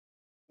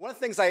One of the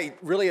things I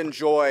really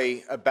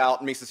enjoy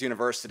about Mises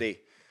University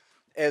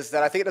is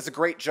that I think it does a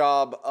great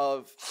job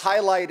of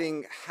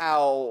highlighting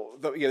how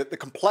the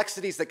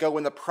complexities that go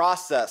in the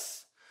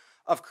process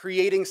of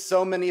creating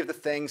so many of the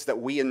things that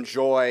we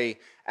enjoy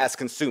as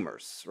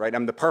consumers, right?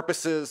 The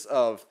purposes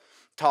of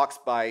talks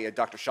by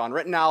Dr. Sean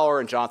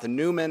Rittenauer and Jonathan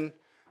Newman,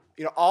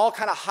 all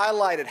kind of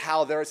highlighted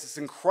how there is this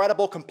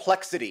incredible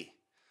complexity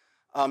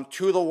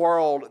to the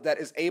world that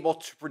is able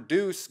to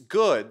produce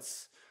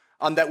goods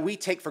that we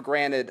take for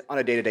granted on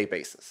a day-to-day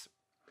basis.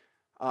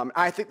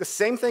 I think the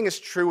same thing is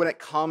true when it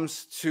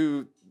comes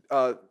to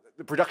the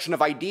production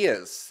of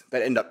ideas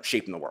that end up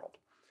shaping the world.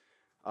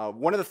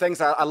 One of the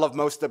things I love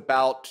most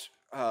about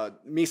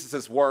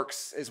Mises's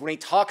works is when he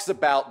talks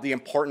about the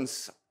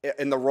importance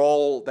in the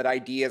role that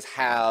ideas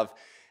have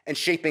in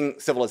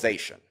shaping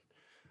civilization.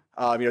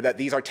 That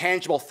these are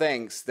tangible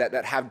things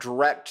that have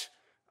direct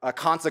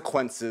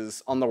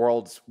consequences on the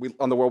world we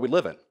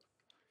live in.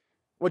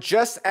 Well,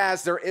 just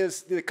as there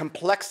is the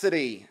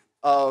complexity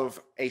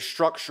of a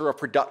structure of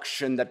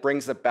production that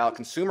brings about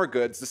consumer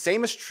goods, the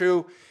same is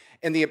true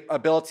in the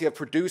ability of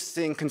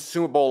producing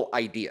consumable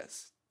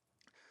ideas.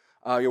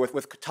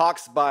 With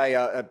talks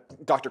by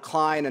Dr.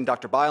 Klein and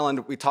Dr.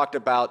 Byland, we talked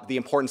about the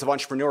importance of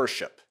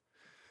entrepreneurship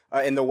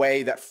in the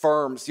way that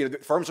firms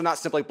are not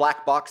simply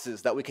black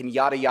boxes that we can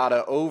yada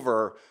yada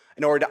over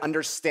in order to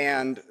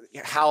understand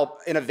how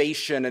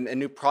innovation and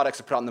new products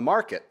are put out in the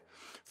market.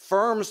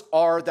 Firms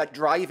are that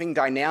driving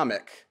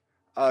dynamic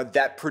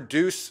that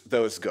produce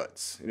those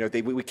goods.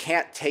 We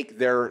can't take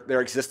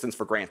their existence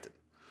for granted.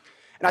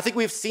 And I think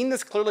we've seen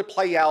this clearly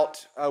play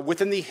out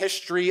within the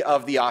history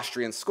of the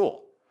Austrian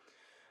school.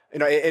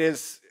 It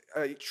is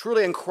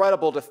truly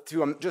incredible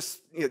to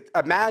just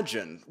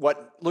imagine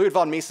what Ludwig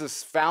von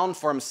Mises found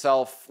for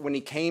himself when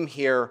he came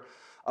here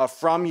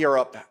from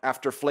Europe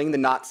after fleeing the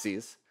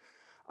Nazis.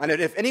 And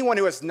if anyone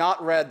who has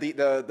not read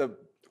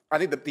I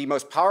think the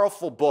most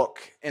powerful book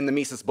in the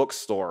Mises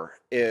bookstore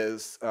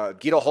is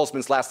Guido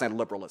Hülsmann's Last Night of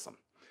Liberalism.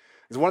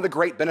 It's one of the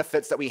great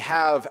benefits that we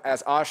have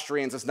as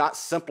Austrians is not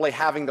simply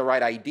having the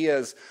right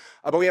ideas,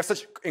 but we have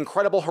such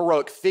incredible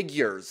heroic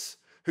figures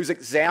whose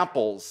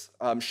examples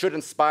should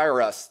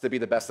inspire us to be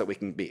the best that we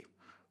can be.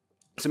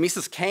 So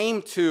Mises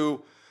came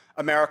to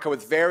America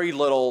with very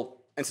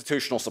little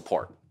institutional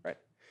support, right?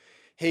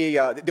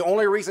 The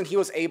only reason he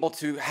was able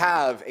to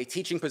have a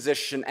teaching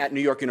position at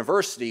New York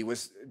University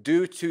was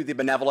due to the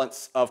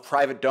benevolence of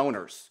private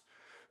donors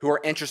who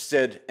were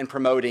interested in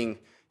promoting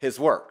his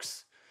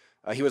works.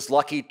 He was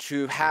lucky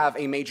to have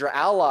a major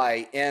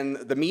ally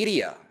in the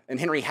media, in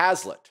Henry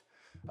Hazlitt,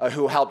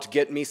 who helped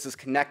get Mises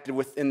connected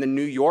within the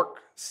New York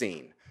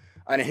scene,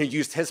 and who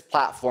used his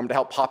platform to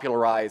help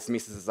popularize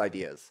Mises's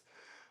ideas.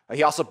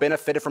 He also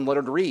benefited from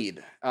Leonard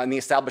Read and the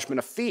establishment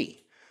of FEE,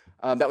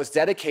 that was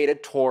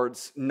dedicated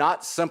towards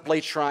not simply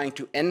trying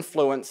to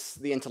influence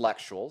the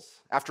intellectuals.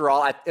 After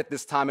all, at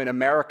this time in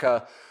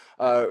America,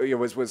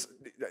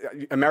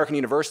 American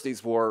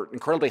universities were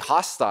incredibly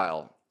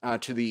hostile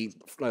to the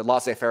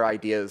laissez-faire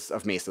ideas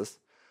of Mises,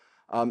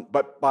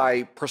 but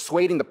by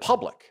persuading the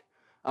public,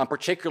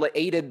 particularly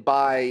aided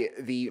by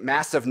the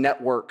massive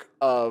network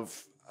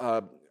of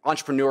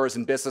entrepreneurs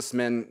and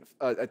businessmen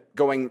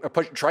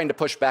trying to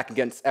push back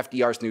against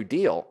FDR's New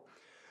Deal,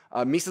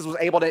 Mises was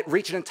able to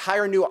reach an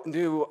entire new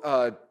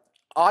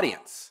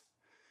audience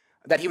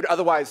that he would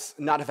otherwise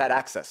not have had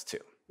access to.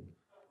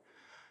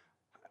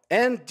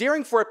 And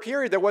for a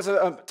period, there was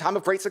a time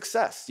of great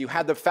success. You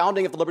had the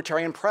founding of the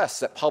Libertarian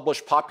Press that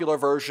published popular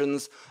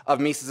versions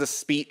of Mises's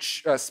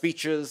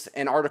speeches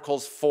and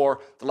articles for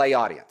the lay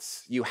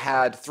audience. You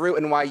had, through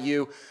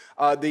NYU,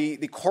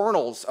 the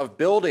kernels of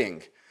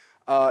building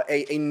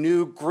a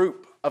new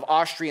group of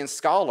Austrian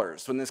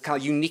scholars from this kind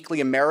of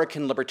uniquely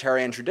American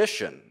libertarian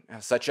tradition,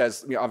 such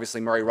as obviously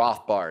Murray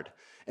Rothbard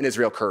and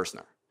Israel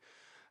Kirzner.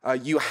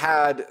 You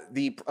had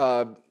the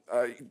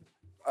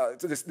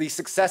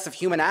success of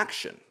Human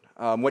Action,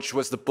 which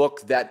was the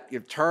book that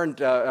turned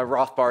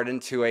Rothbard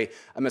into a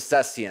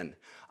Misesian,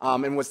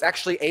 and was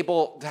actually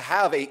able to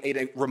have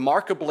a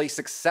remarkably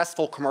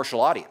successful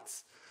commercial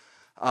audience.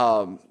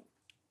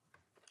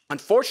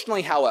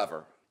 Unfortunately,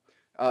 however,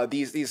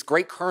 these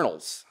great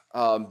kernels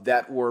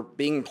that were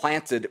being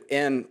planted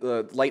in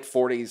the late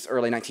 40s,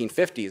 early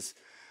 1950s,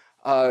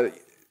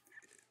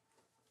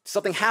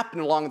 something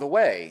happened along the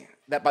way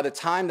that by the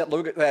time that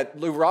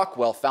Lou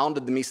Rockwell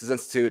founded the Mises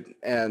Institute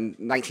in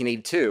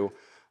 1982,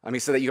 he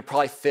said that you could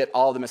probably fit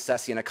all the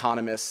Misesian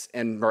economists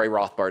in Murray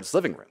Rothbard's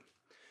living room.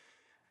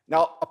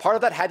 Now, a part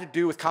of that had to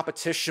do with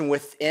competition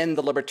within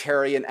the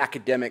libertarian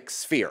academic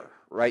sphere,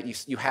 right?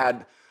 You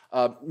had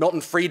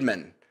Milton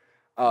Friedman,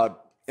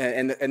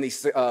 and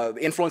the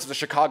influence of the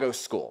Chicago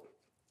School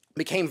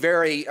became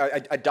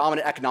a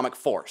dominant economic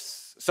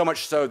force. So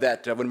much so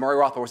that when Murray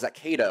Rothbard was at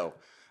Cato,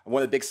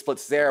 one of the big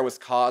splits there was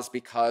caused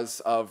because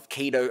of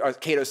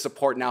Cato's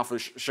support now for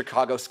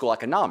Chicago School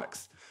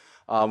economics,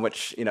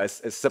 which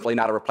is simply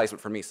not a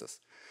replacement for Mises.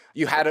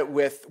 You had it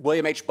with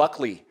William H.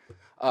 Buckley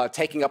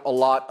taking up a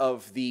lot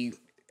of the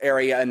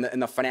area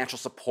and the financial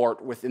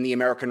support within the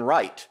American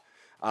right,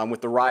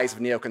 with the rise of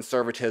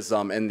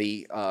neoconservatism and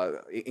the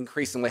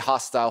increasingly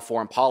hostile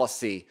foreign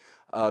policy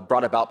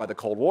brought about by the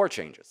Cold War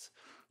changes.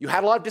 You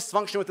had a lot of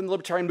dysfunction within the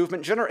libertarian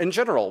movement in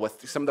general,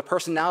 with some of the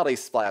personality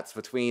splats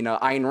between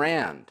Ayn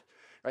Rand.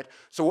 Right?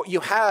 So what you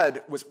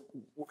had was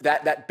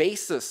that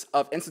basis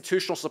of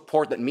institutional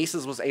support that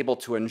Mises was able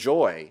to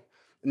enjoy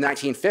in the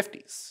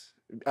 1950s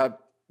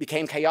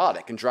became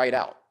chaotic and dried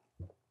out.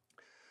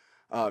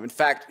 In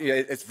fact,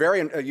 it's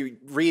very, you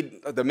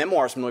read the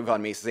memoirs from Louis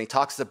von Mises, and he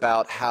talks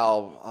about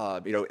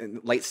how, in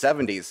the late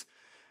 70s,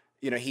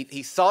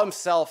 he saw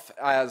himself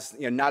as,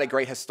 not a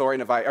great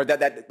historian of, or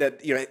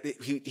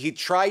he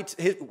tried,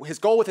 his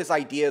goal with his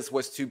ideas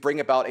was to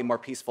bring about a more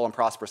peaceful and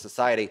prosperous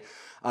society,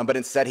 but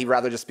instead he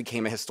rather just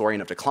became a historian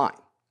of decline.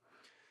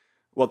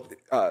 Well,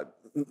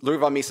 Louis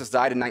von Mises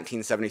died in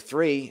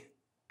 1973,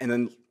 and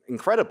then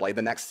incredibly,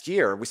 the next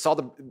year, we saw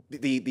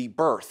the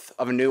birth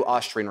of a new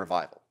Austrian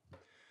revival.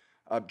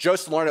 Joe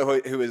Salerno,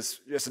 who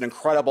is just an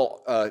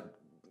incredible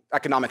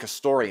economic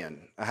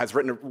historian, has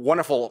written a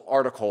wonderful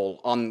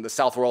article on the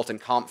South Royalton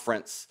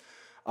Conference,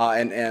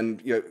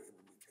 and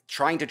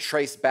trying to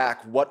trace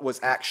back what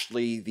was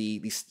actually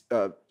the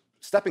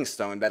stepping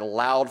stone that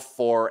allowed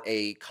for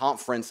a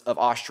conference of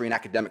Austrian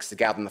academics to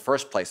gather in the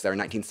first place there in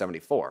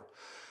 1974.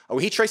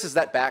 He traces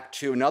that back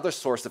to another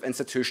source of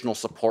institutional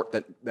support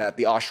that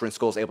the Austrian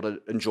school is able to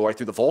enjoy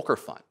through the Volcker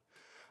Fund,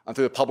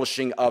 through the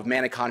publishing of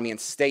Man, Economy, and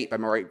State by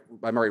Murray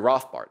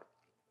Rothbard.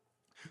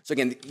 So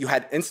again, you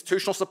had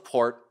institutional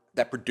support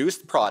that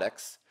produced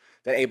products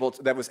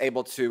that was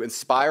able to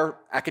inspire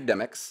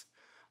academics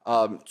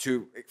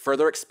to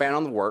further expand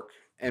on the work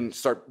and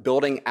start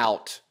building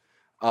out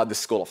the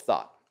school of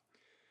thought.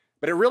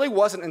 But it really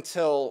wasn't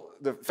until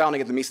the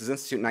founding of the Mises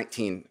Institute in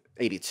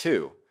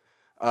 1982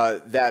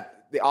 that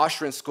the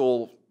Austrian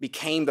school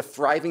became the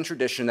thriving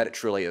tradition that it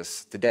truly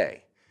is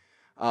today.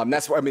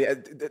 That's why,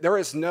 there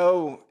is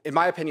no, in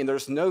my opinion,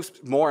 there's no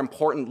more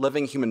important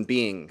living human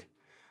being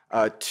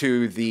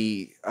to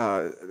the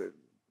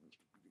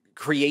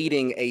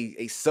creating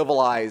a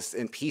civilized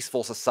and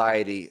peaceful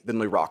society than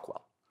Lew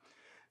Rockwell.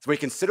 So we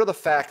consider the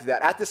fact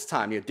that at this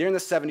time, during the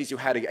 70s, you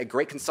had a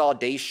great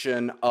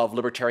consolidation of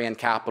libertarian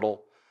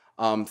capital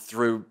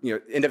through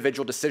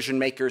individual decision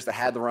makers that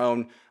had their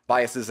own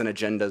biases and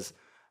agendas.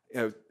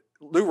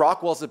 Lew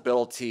Rockwell's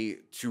ability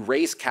to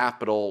raise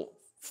capital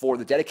for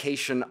the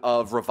dedication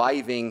of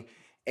reviving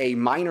a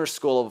minor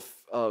school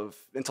of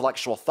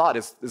intellectual thought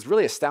is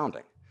really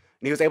astounding.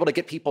 And he was able to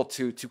get people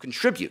to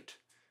contribute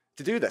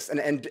to do this,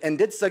 and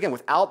did so, again,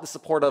 without the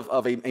support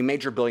of a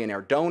major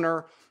billionaire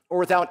donor or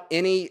without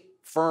any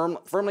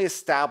firmly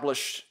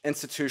established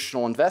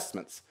institutional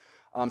investments,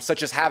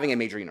 such as having a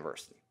major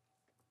university.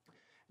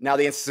 Now,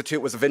 the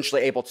Institute was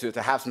eventually able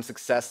to have some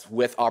success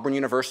with Auburn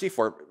University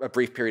for a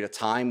brief period of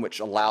time, which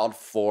allowed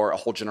for a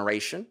whole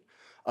generation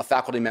of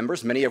faculty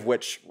members, many of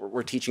which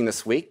were teaching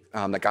this week,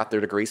 that got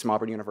their degrees from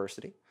Auburn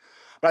University.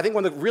 But I think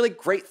one of the really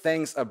great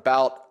things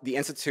about the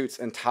Institute's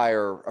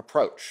entire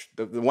approach,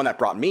 the one that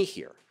brought me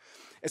here,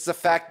 is the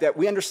fact that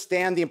we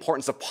understand the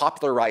importance of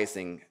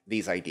popularizing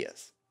these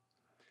ideas.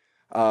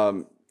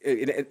 Rothbard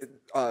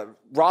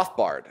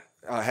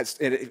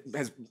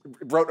has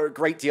wrote a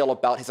great deal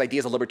about his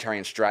ideas of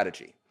libertarian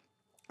strategy,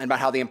 and about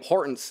how the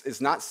importance is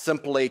not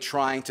simply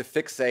trying to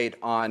fixate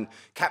on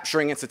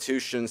capturing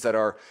institutions that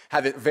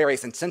have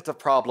various incentive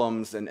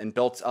problems and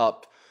built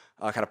up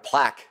kind of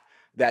plaque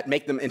that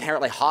make them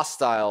inherently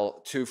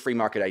hostile to free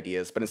market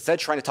ideas, but instead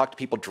trying to talk to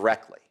people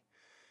directly.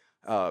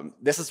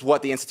 This is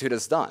what the Institute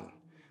has done.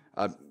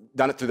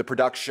 Done it through the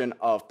production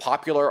of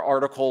popular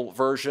article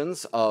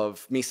versions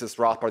of Mises,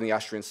 Rothbard, and the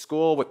Austrian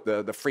School, with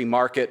the Free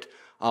Market,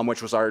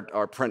 which was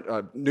our print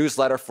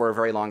newsletter for a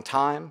very long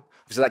time.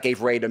 So that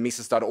gave way to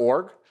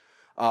Mises.org,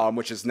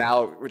 which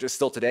is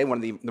still today one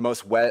of the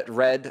most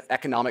read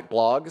economic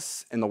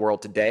blogs in the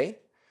world today.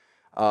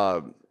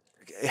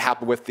 It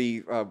happened with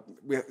we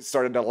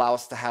started to allow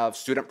us to have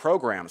student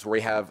programs where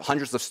we have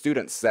hundreds of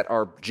students that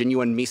are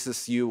genuine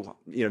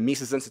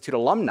Mises Institute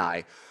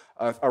alumni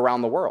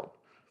around the world.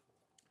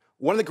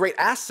 One of the great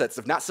assets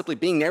of not simply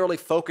being narrowly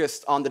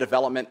focused on the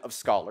development of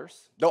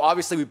scholars, though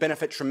obviously we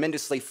benefit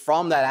tremendously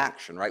from that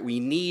action, right? We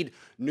need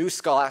new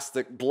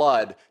scholastic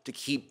blood to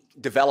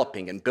keep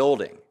developing and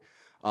building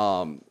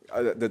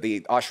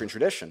the Austrian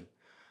tradition.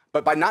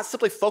 But by not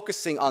simply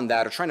focusing on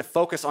that or trying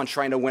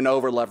to win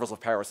over levels of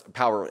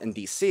power in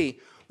DC,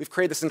 we've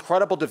created this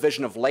incredible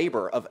division of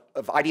labor,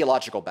 of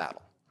ideological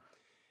battle.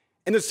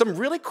 And there's some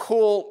really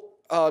cool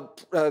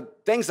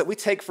things that we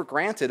take for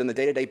granted on the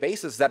day-to-day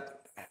basis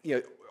that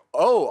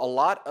owe a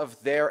lot of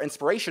their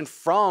inspiration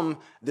from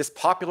this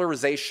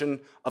popularization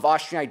of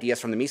Austrian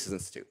ideas from the Mises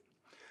Institute.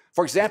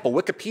 For example,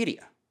 Wikipedia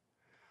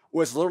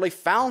was literally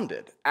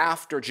founded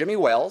after Jimmy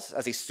Wales,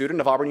 as a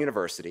student of Auburn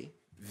University,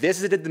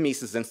 visited the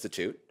Mises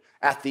Institute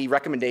at the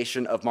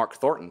recommendation of Mark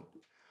Thornton,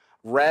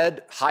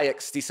 read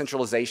Hayek's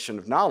Decentralization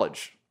of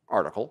Knowledge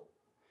article,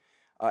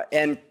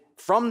 and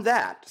from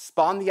that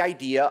spawned the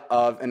idea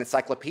of an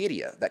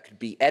encyclopedia that could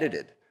be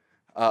edited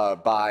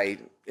by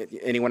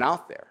anyone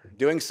out there.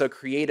 Doing so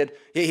created,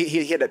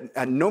 he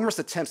had numerous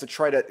attempts to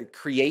try to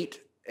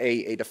create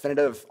a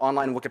definitive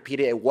online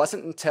Wikipedia. It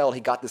wasn't until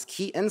he got this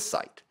key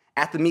insight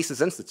at the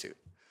Mises Institute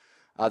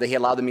that he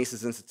allowed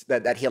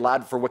that he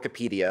allowed for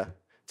Wikipedia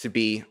to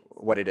be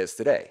what it is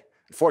today.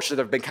 Unfortunately,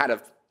 there have been kind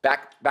of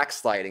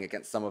backsliding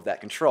against some of that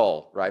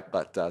control, right?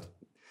 But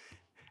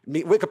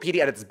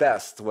Wikipedia at its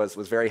best was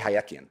very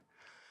Hayekian.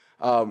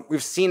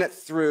 We've seen it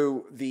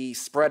through the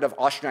spread of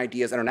Austrian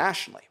ideas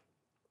internationally.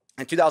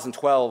 In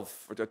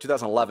 2012 or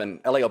 2011,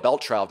 Elio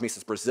Beltrão of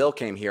Mises Brazil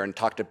came here and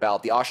talked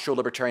about the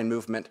Austro-libertarian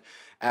movement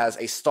as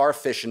a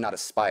starfish and not a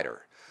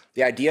spider.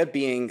 The idea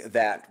being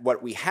that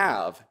what we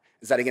have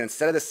is that, again,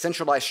 instead of the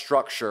centralized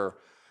structure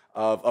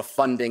of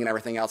funding and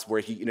everything else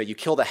where you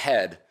kill the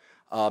head,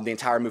 the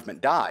entire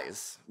movement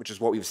dies, which is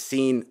what we've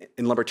seen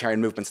in libertarian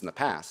movements in the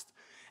past.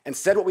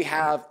 Instead, what we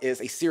have is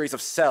a series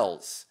of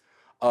cells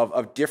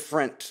of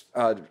different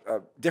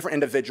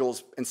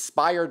individuals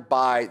inspired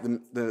by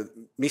the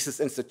Mises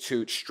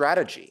Institute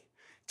strategy,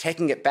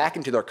 taking it back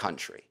into their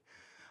country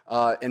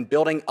and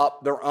building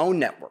up their own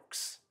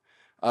networks.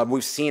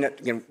 We've seen it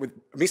again with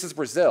Mises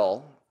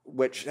Brazil,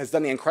 which has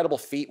done the incredible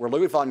feat where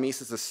Ludwig von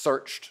Mises has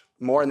searched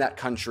more in that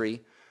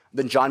country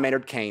than John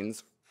Maynard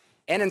Keynes.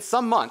 And in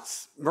some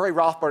months, Murray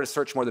Rothbard has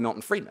searched more than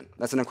Milton Friedman.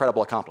 That's an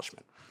incredible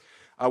accomplishment.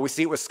 We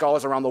see it with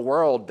scholars around the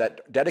world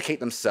that dedicate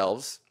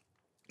themselves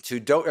to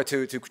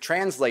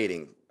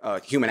translating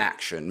Human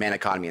Action, Man,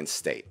 Economy, and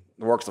State,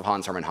 the works of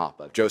Hans Hermann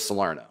Hoppe, Joe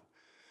Salerno,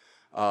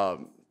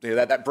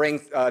 that bring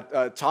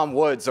Tom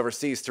Woods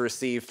overseas to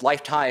receive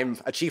Lifetime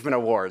Achievement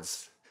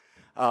Awards.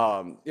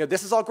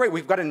 This is all great.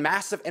 We've got a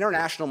massive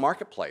international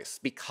marketplace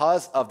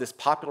because of this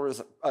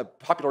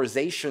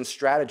popularization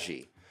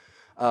strategy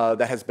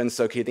that has been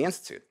so key to the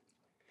Institute.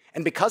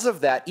 And because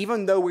of that,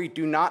 even though we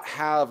do not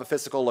have a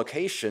physical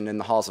location in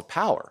the halls of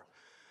power,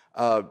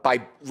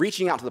 by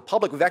reaching out to the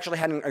public, we've actually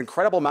had an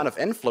incredible amount of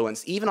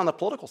influence, even on the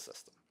political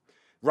system.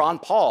 Ron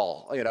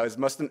Paul, is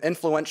the most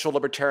influential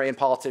libertarian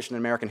politician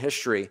in American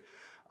history,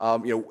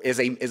 is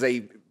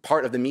a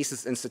part of the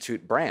Mises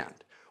Institute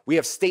brand. We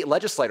have state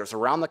legislators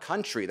around the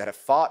country that have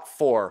fought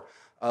for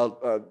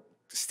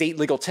state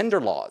legal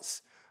tender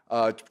laws,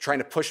 trying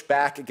to push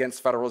back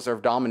against Federal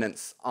Reserve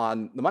dominance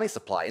on the money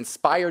supply,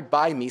 inspired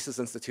by Mises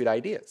Institute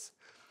ideas.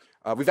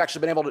 We've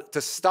actually been able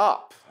to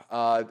stop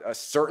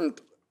certain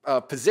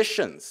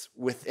positions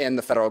within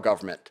the federal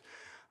government,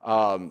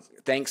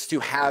 thanks to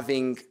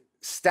having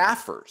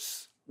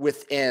staffers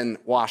within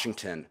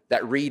Washington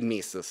that read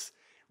Mises,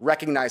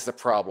 recognize the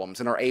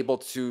problems, and are able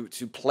to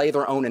play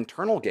their own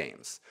internal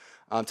games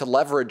to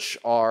leverage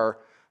our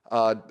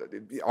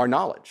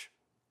knowledge.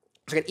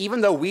 So again,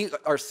 even though we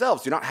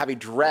ourselves do not have a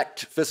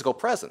direct physical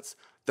presence,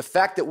 the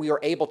fact that we are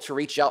able to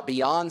reach out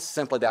beyond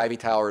simply the ivy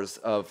towers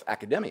of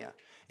academia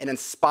and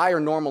inspire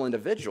normal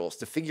individuals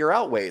to figure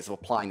out ways of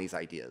applying these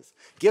ideas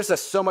gives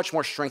us so much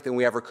more strength than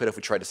we ever could if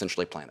we tried to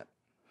centrally plan it.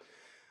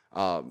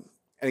 And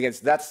again,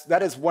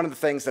 that is one of the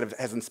things that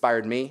has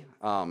inspired me.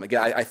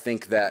 Again, I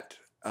think that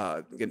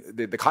again,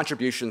 the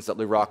contributions that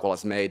Lew Rockwell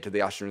has made to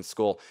the Austrian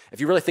School, if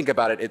you really think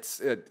about it,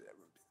 it's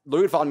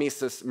Ludwig von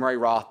Mises, Murray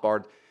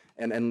Rothbard,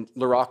 and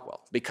Lew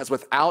Rockwell. Because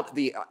without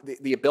the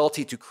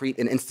ability to create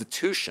an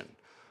institution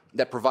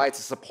that provides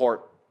the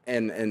support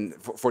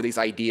for these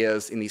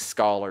ideas and these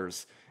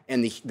scholars,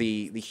 and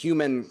the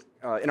human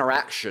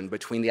interaction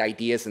between the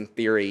ideas and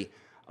theory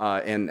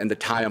and the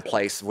time and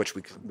place in which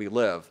we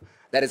live,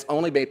 that is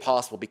only made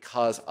possible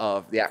because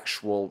of the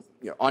actual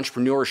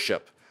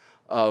entrepreneurship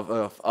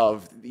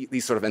of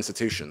these sort of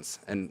institutions.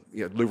 And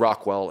Lew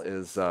Rockwell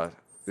is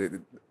the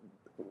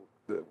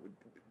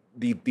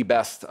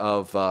best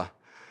of, I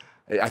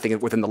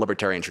think, within the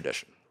libertarian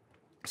tradition.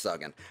 So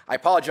again, I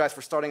apologize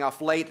for starting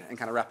off late and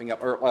kind of wrapping up,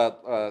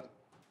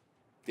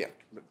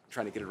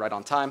 trying to get it right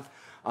on time.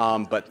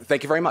 But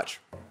thank you very much.